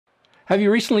Have you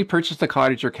recently purchased a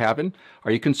cottage or cabin?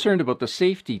 Are you concerned about the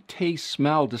safety, taste,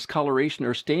 smell, discoloration,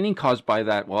 or staining caused by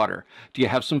that water? Do you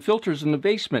have some filters in the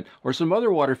basement or some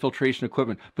other water filtration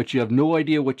equipment, but you have no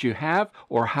idea what you have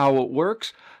or how it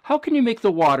works? How can you make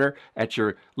the water at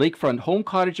your lakefront home,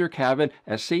 cottage, or cabin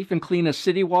as safe and clean as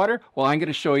city water? Well, I'm going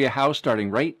to show you how starting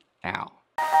right now.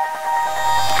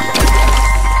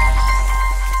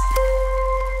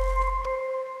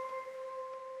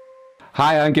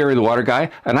 Hi, I'm Gary the Water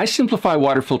Guy, and I simplify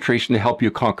water filtration to help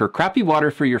you conquer crappy water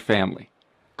for your family.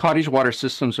 Cottage water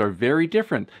systems are very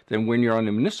different than when you're on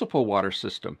a municipal water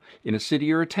system. In a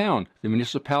city or a town, the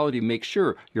municipality makes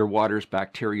sure your water is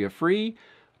bacteria-free,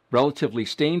 relatively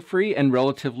stain-free, and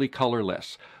relatively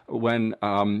colorless. When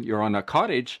you're on a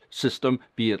cottage system,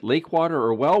 be it lake water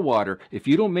or well water, if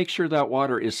you don't make sure that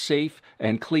water is safe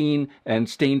and clean and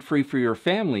stain-free for your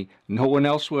family, no one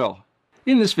else will.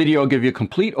 In this video, I'll give you a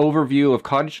complete overview of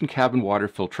cottage and cabin water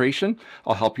filtration.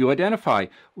 I'll help you identify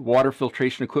water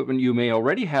filtration equipment you may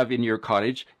already have in your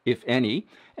cottage, if any,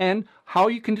 and how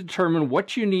you can determine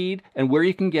what you need and where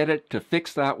you can get it to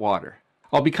fix that water.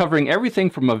 I'll be covering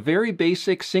everything from a very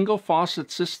basic single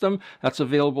faucet system that's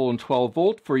available in 12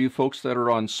 volt for you folks that are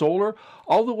on solar,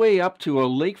 all the way up to a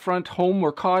lakefront home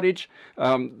or cottage,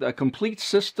 a complete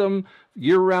system,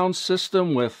 year-round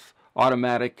system with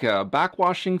automatic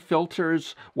backwashing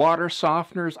filters, water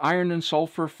softeners, iron and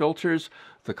sulfur filters,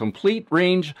 the complete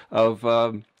range of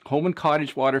home and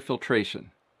cottage water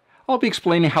filtration. I'll be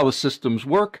explaining how the systems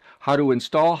work, how to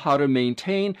install, how to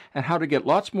maintain, and how to get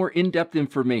lots more in-depth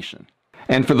information.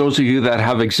 And for those of you that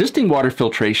have existing water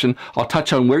filtration, I'll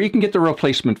touch on where you can get the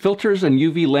replacement filters and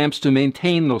UV lamps to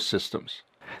maintain those systems.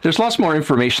 There's lots more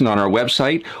information on our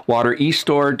website,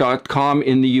 waterestore.com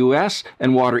in the US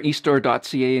and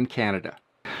waterestore.ca in Canada.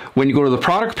 When you go to the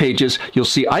product pages, you'll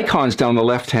see icons down the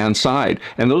left-hand side,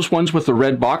 and those ones with the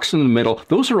red box in the middle,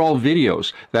 those are all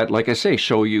videos that, like I say,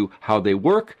 show you how they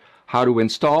work, how to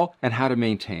install, and how to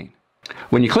maintain.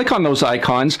 When you click on those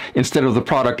icons, instead of the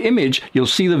product image, you'll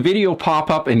see the video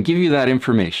pop up and give you that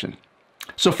information.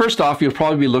 So first off, you'll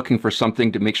probably be looking for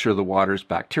something to make sure the water is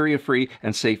bacteria-free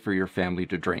and safe for your family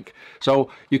to drink.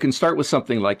 So you can start with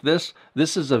something like this.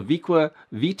 This is a Viqua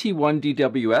VT1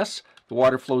 DWS. The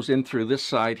water flows in through this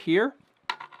side here,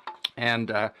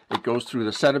 and it goes through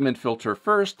the sediment filter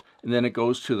first, and then it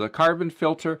goes to the carbon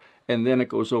filter, and then it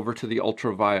goes over to the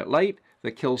ultraviolet light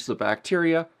that kills the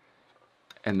bacteria,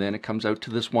 and then it comes out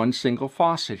to this one single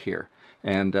faucet here.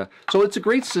 And so it's a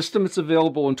great system. It's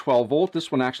available in 12 volt.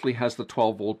 This one actually has the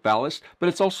 12 volt ballast, but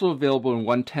it's also available in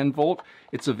 110 volt.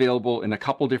 It's available in a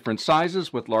couple different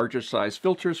sizes with larger size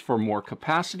filters for more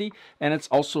capacity, and it's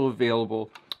also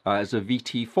available as a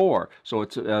VT4, so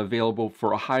it's available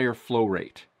for a higher flow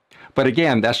rate. But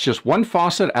again, that's just one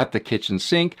faucet at the kitchen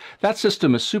sink. That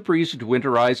system is super easy to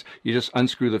winterize. You just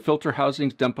unscrew the filter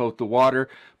housings, dump out the water,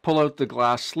 pull out the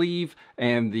glass sleeve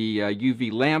and the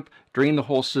UV lamp, drain the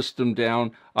whole system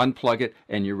down, unplug it,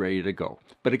 and you're ready to go.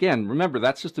 But again, remember,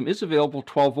 that system is available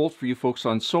 12 volt for you folks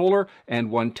on solar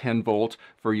and 110 volt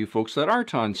for you folks that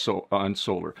aren't on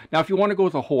solar. Now, if you want to go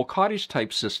with a whole cottage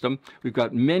type system, we've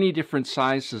got many different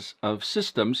sizes of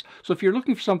systems. So if you're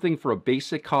looking for something for a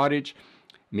basic cottage,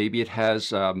 maybe it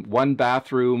has one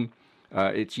bathroom,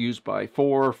 it's used by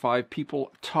 4 or 5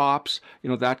 people tops, you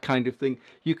know, that kind of thing,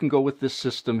 you can go with this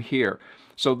system here.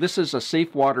 So this is a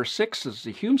Safe Water 6, this is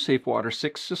a Hume Safe Water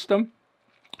 6 system.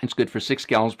 It's good for 6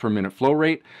 gallons per minute flow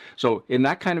rate. So in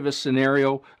that kind of a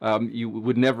scenario, you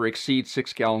would never exceed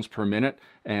 6 gallons per minute,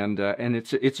 and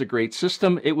it's a great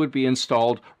system. It would be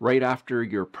installed right after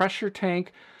your pressure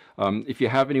tank. If you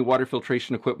have any water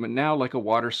filtration equipment now, like a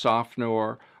water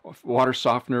softener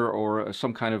or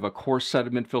some kind of a coarse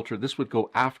sediment filter, this would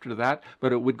go after that,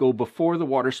 but it would go before the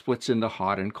water splits into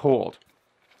hot and cold.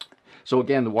 So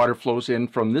again, the water flows in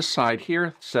from this side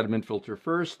here, sediment filter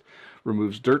first,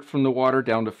 removes dirt from the water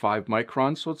down to 5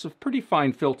 microns, so it's a pretty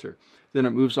fine filter. Then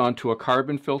it moves on to a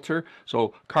carbon filter.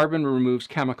 So carbon removes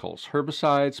chemicals,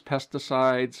 herbicides,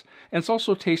 pesticides, and it's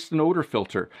also a taste and odor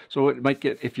filter. So it might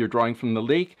get, if you're drawing from the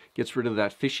lake, gets rid of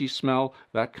that fishy smell,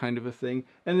 that kind of a thing.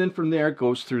 And then from there it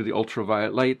goes through the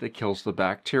ultraviolet light that kills the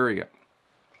bacteria.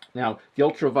 Now, the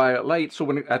ultraviolet light, so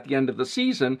when at the end of the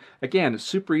season, again, it's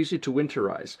super easy to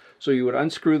winterize. So you would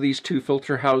unscrew these 2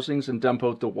 filter housings and dump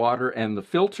out the water and the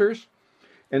filters.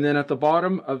 And then at the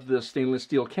bottom of the stainless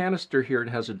steel canister here, it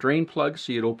has a drain plug,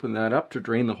 so you'd open that up to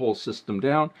drain the whole system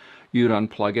down. You'd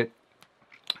unplug it,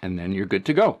 and then you're good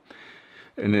to go.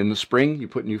 And in the spring, you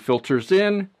put new filters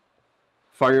in,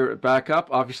 fire it back up,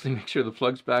 obviously make sure the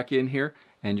plug's back in here,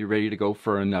 and you're ready to go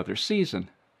for another season.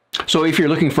 So if you're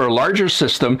looking for a larger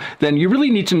system, then you really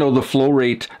need to know the flow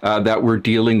rate that we're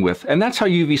dealing with. And that's how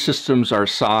UV systems are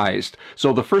sized.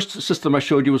 So the first system I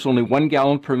showed you was only 1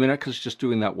 gallon per minute because it's just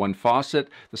doing that one faucet.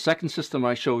 The second system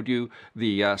I showed you,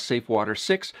 the Safe Water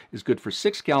 6, is good for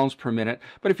 6 gallons per minute.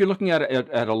 But if you're looking at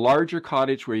a larger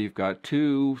cottage where you've got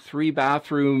 2, 3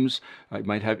 bathrooms, you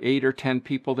might have 8 or 10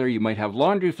 people there, you might have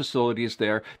laundry facilities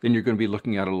there, then you're going to be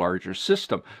looking at a larger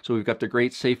system. So we've got the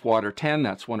great Safe Water 10,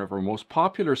 that's one of our most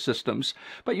popular systems,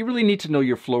 but you really need to know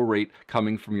your flow rate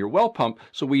coming from your well pump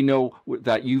so we know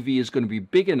that UV is going to be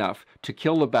big enough to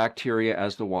kill the bacteria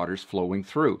as the water's flowing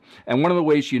through. And one of the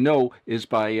ways you know is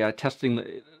by testing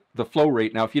the flow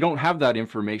rate. Now, if you don't have that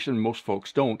information, most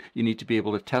folks don't, you need to be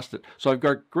able to test it. So I've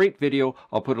got a great video.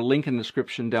 I'll put a link in the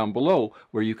description down below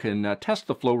where you can test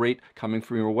the flow rate coming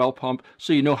from your well pump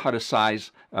so you know how to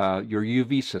size your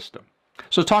UV system.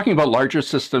 So talking about larger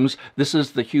systems, this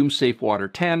is the Hume Safe Water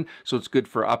 10, so it's good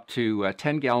for up to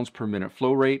 10 gallons per minute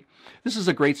flow rate. This is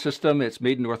a great system. It's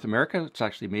made in North America. It's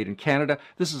actually made in Canada.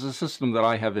 This is a system that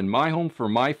I have in my home for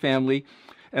my family.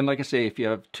 And like I say, if you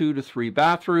have 2 to 3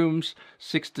 bathrooms,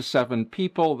 6 to 7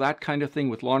 people, that kind of thing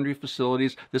with laundry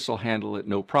facilities, this will handle it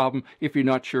no problem. If you're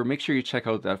not sure, make sure you check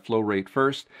out that flow rate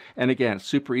first. And again, it's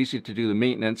super easy to do the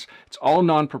maintenance. It's all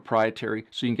non-proprietary,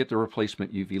 so you can get the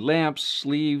replacement UV lamps,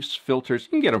 sleeves, filters. You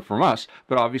can get them from us,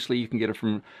 but obviously you can get it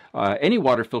from any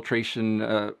water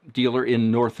filtration dealer in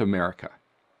North America.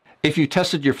 If you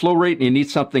tested your flow rate and you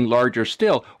need something larger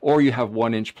still, or you have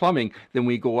 1-inch plumbing, then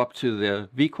we go up to the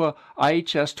Viqua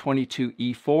IHS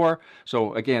 22E4.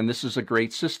 So again, this is a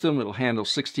great system. It'll handle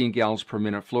 16 gallons per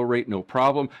minute flow rate, no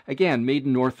problem. Again, made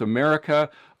in North America,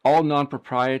 all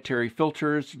non-proprietary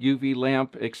filters, UV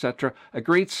lamp, etc. A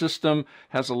great system,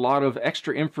 has a lot of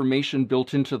extra information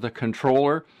built into the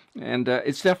controller, and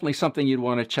it's definitely something you'd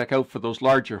want to check out for those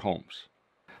larger homes.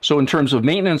 So in terms of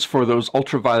maintenance for those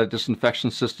ultraviolet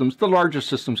disinfection systems, the larger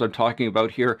systems I'm talking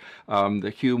about here,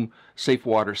 the Hume Safe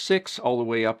Water 6 all the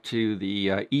way up to the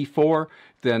E4,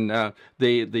 then the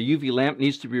UV lamp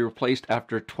needs to be replaced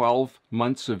after 12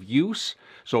 months of use.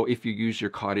 So if you use your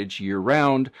cottage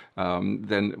year-round,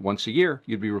 then once a year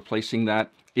you'd be replacing that.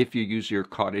 If you use your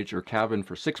cottage or cabin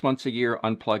for 6 months a year,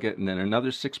 unplug it, and then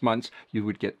another 6 months, you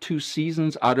would get 2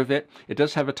 seasons out of it. It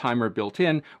does have a timer built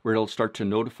in where it'll start to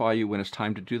notify you when it's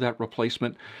time to do that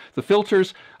replacement. The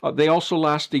filters, they also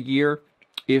last a year.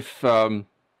 If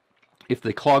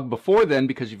they clog before then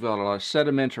because you've got a lot of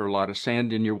sediment or a lot of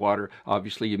sand in your water,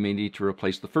 obviously you may need to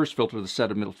replace the first filter, the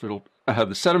sediment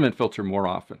filter more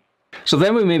often. So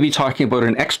then we may be talking about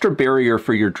an extra barrier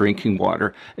for your drinking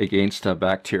water against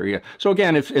bacteria. So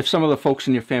again, if some of the folks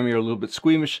in your family are a little bit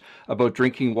squeamish about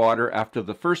drinking water after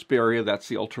the first barrier, that's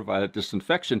the ultraviolet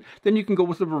disinfection, then you can go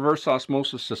with a reverse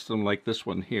osmosis system like this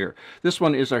one here. This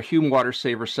one is our Hume Water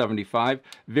Saver 75.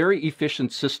 Very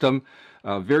efficient system,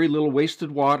 very little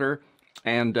wasted water.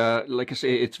 And like I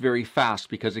say, it's very fast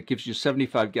because it gives you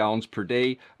 75 gallons per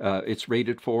day. It's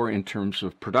rated for in terms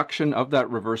of production of that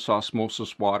reverse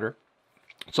osmosis water.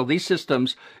 So these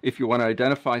systems, if you want to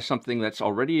identify something that's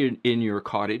already in your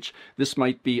cottage, this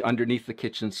might be underneath the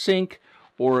kitchen sink,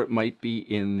 or it might be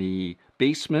in the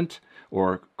basement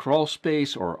or crawl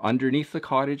space or underneath the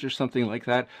cottage or something like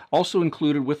that. Also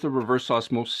included with the reverse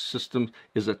osmosis system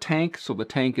is a tank. So the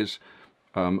tank is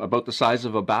about the size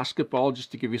of a basketball,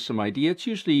 just to give you some idea. It's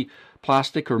usually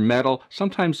plastic or metal.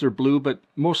 Sometimes they're blue, but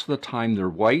most of the time they're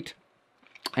white,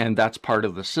 and that's part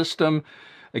of the system.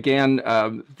 Again,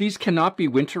 these cannot be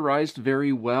winterized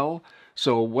very well.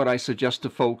 So what I suggest to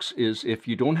folks is if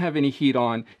you don't have any heat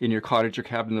on in your cottage or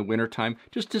cabin in the wintertime,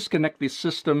 just disconnect the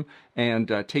system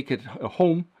and take it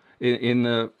home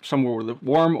in somewhere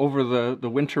warm over the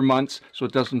winter months so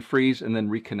it doesn't freeze, and then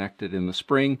reconnect it in the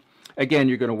spring. Again,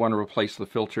 you're going to want to replace the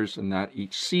filters in that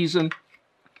each season.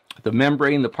 The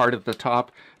membrane, the part at the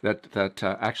top that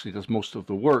actually does most of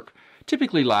the work,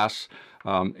 typically lasts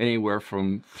anywhere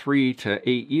from 3 to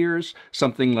 8 years,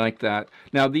 something like that.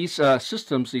 Now these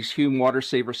systems, these Hume Water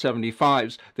Saver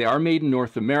 75s, they are made in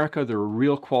North America. They're a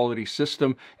real quality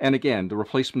system. And again, the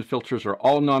replacement filters are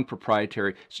all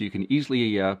non-proprietary, so you can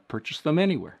easily purchase them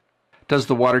anywhere. Does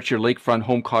the water at your lakefront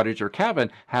home, cottage, or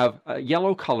cabin have a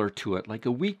yellow color to it, like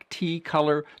a weak tea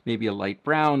color, maybe a light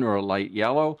brown or a light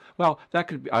yellow? Well, that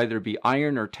could either be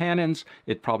iron or tannins.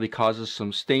 It probably causes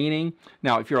some staining.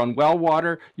 Now, if you're on well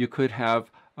water, you could have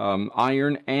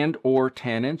iron and or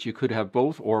tannins. You could have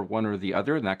both or one or the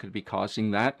other, and that could be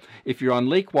causing that. If you're on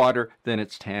lake water, then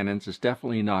it's tannins. It's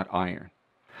definitely not iron.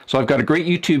 So I've got a great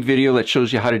YouTube video that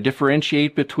shows you how to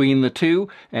differentiate between the two,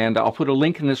 and I'll put a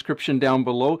link in the description down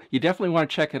below. You definitely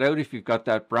want to check it out if you've got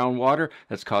that brown water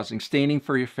that's causing staining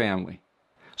for your family.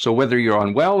 So whether you're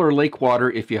on well or lake water,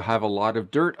 if you have a lot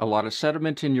of dirt, a lot of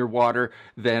sediment in your water,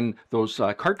 then those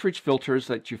cartridge filters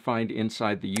that you find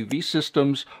inside the UV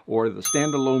systems or the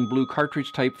standalone blue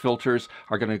cartridge type filters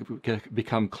are going to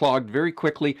become clogged very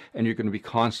quickly, and you're going to be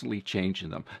constantly changing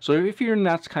them. So if you're in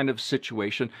that kind of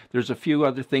situation, there's a few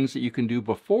other things that you can do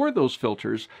before those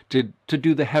filters to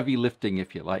do the heavy lifting,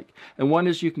 if you like. And one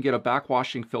is you can get a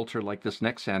backwashing filter like this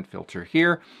Nexan filter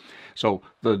here. So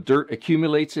the dirt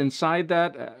accumulates inside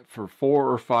that for 4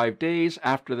 or 5 days.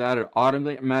 After that, it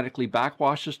automatically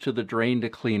backwashes to the drain to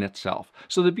clean itself.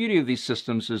 So the beauty of these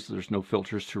systems is there's no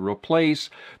filters to replace,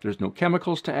 there's no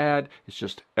chemicals to add. It's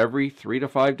just every 3 to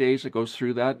 5 days it goes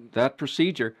through that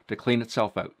procedure to clean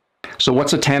itself out. So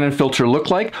what's a tannin filter look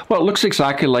like? Well, it looks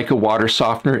exactly like a water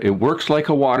softener. It works like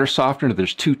a water softener.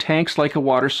 There's 2 tanks like a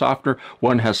water softener.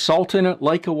 One has salt in it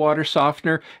like a water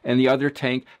softener, and the other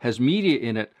tank has media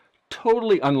in it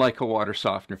totally unlike a water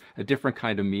softener, a different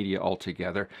kind of media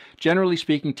altogether. Generally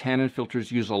speaking, tannin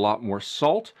filters use a lot more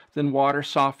salt than water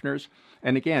softeners.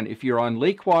 And again, if you're on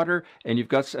lake water and you've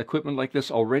got equipment like this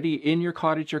already in your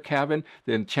cottage or cabin,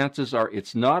 then chances are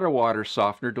it's not a water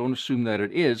softener. Don't assume that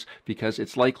it is, because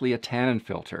it's likely a tannin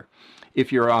filter.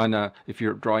 If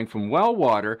you're drawing from well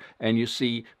water and you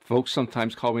see folks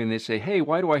sometimes call me and they say, hey,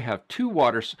 why do I have two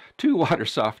water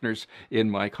softeners in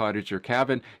my cottage or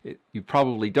cabin? You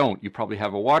probably don't. You probably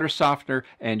have a water softener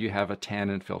and you have a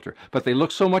tannin filter. But they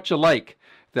look so much alike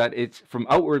that from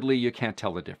outwardly you can't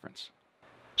tell the difference.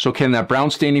 So can that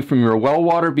brown staining from your well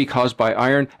water be caused by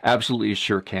iron? Absolutely, you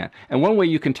sure can. And one way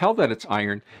you can tell that it's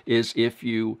iron is if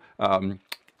you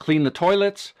clean the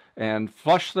toilets and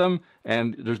flush them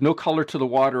and there's no color to the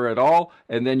water at all,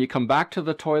 and then you come back to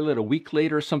the toilet a week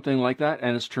later or something like that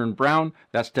and it's turned brown,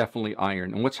 that's definitely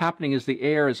iron. And what's happening is the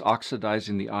air is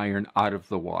oxidizing the iron out of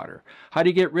the water. How do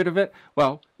you get rid of it?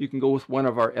 Well, you can go with one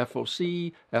of our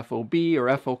FOC, FOB,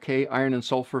 or FOK iron and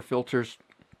sulfur filters.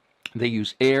 They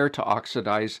use air to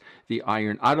oxidize the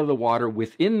iron out of the water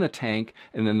within the tank,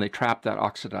 and then they trap that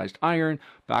oxidized iron,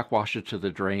 backwash it to the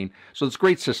drain. So it's a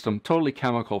great system, totally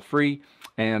chemical free,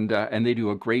 and they do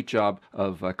a great job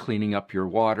of cleaning up your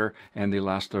water, and they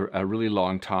last a really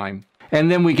long time. And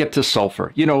then we get to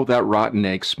sulfur. You know, that rotten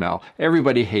egg smell.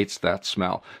 Everybody hates that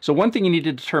smell. So one thing you need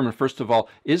to determine, first of all,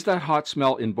 is that hot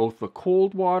smell in both the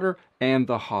cold water and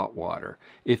the hot water?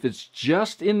 If it's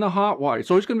just in the hot water, it's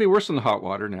always going to be worse than the hot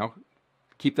water now.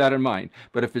 Keep that in mind.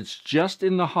 But if it's just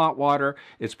in the hot water,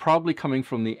 it's probably coming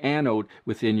from the anode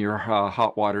within your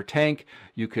hot water tank.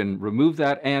 You can remove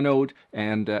that anode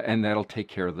and that'll take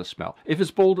care of the smell. If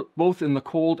it's both in the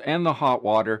cold and the hot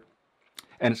water,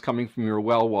 and it's coming from your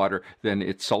well water, then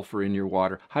it's sulfur in your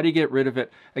water. How do you get rid of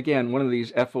it? Again, one of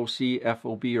these FOC,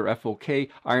 FOB, or FOK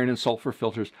iron and sulfur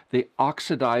filters, they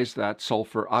oxidize that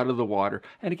sulfur out of the water.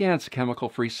 And again, it's a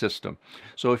chemical-free system.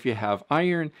 So if you have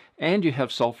iron and you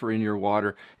have sulfur in your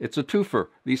water, it's a twofer.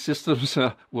 These systems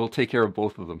will take care of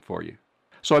both of them for you.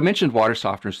 So I mentioned water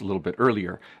softeners a little bit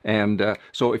earlier, and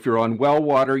so if you're on well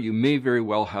water, you may very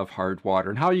well have hard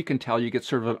water. And how you can tell, you get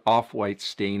sort of an off-white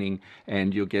staining,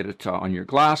 and you'll get it on your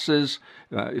glasses,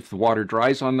 if the water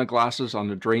dries on the glasses, on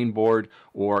the drain board,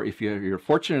 or if you're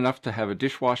fortunate enough to have a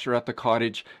dishwasher at the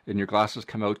cottage and your glasses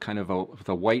come out kind of with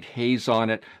a white haze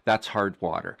on it, that's hard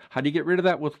water. How do you get rid of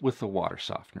that? With the water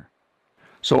softener.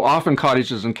 So often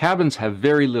cottages and cabins have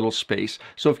very little space.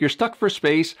 So if you're stuck for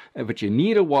space, but you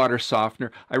need a water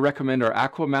softener, I recommend our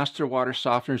Aquamaster water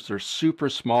softeners. They're super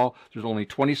small. They're only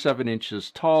 27 inches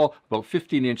tall, about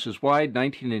 15 inches wide,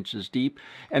 19 inches deep,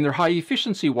 and they're high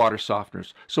efficiency water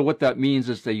softeners. So what that means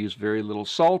is they use very little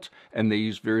salt and they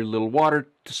use very little water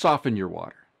to soften your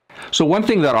water. So one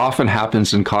thing that often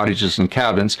happens in cottages and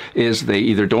cabins is they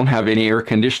either don't have any air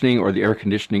conditioning, or the air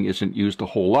conditioning isn't used a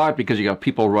whole lot because you got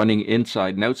people running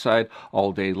inside and outside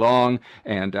all day long,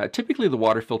 and typically the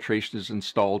water filtration is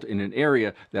installed in an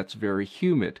area that's very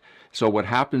humid. So what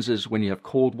happens is when you have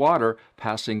cold water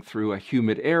passing through a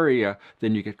humid area,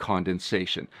 then you get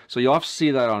condensation. So you often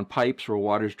see that on pipes where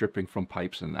water's dripping from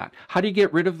pipes and that. How do you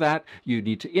get rid of that? You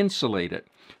need to insulate it.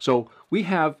 So we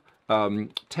have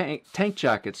tank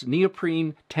jackets,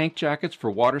 neoprene tank jackets for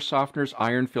water softeners,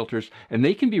 iron filters, and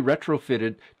they can be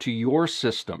retrofitted to your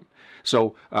system.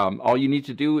 So all you need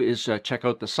to do is check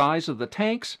out the size of the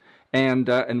tanks, and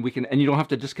you don't have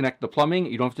to disconnect the plumbing.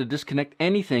 You don't have to disconnect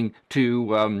anything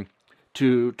to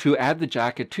add the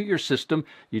jacket to your system.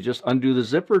 You just undo the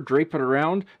zipper, drape it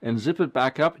around, and zip it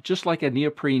back up, just like a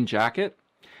neoprene jacket.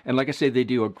 And like I say, they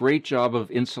do a great job of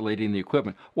insulating the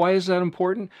equipment. Why is that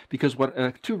important? Because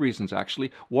two reasons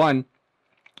actually. One,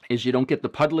 is you don't get the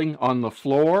puddling on the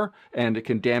floor, and it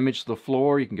can damage the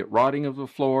floor. You can get rotting of the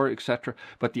floor, etc.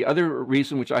 But the other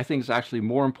reason, which I think is actually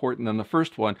more important than the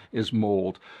first one, is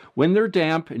mold. When they're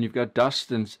damp and you've got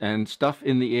dust and stuff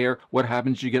in the air, what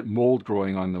happens? You get mold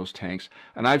growing on those tanks.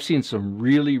 And I've seen some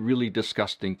really, really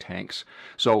disgusting tanks.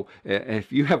 So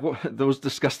if you have those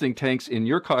disgusting tanks in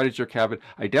your cottage or cabin,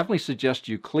 I definitely suggest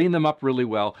you clean them up really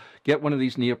well, get one of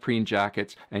these neoprene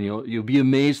jackets, and you'll be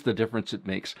amazed the difference it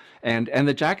makes. And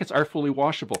the jackets are fully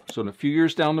washable. So in a few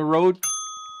years down the road,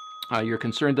 you're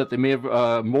concerned that they may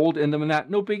have mold in them and that,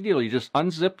 no big deal. You just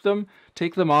unzip them,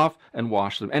 take them off, and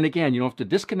wash them. And again, you don't have to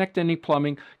disconnect any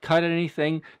plumbing, cut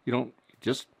anything. You don't,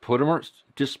 just put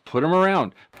them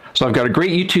around. So I've got a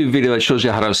great YouTube video that shows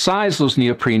you how to size those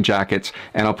neoprene jackets,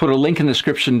 and I'll put a link in the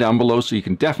description down below so you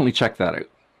can definitely check that out.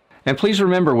 And please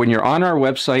remember, when you're on our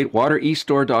website,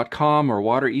 waterestore.com or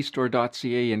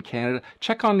waterestore.ca in Canada,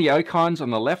 check on the icons on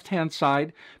the left-hand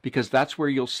side, because that's where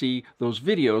you'll see those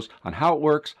videos on how it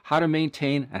works, how to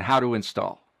maintain, and how to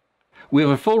install. We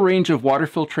have a full range of water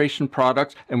filtration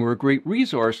products, and we're a great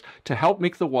resource to help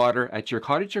make the water at your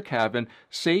cottage or cabin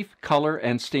safe, color,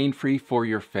 and stain-free for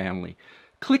your family.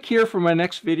 Click here for my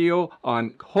next video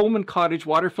on home and cottage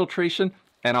water filtration,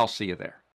 and I'll see you there.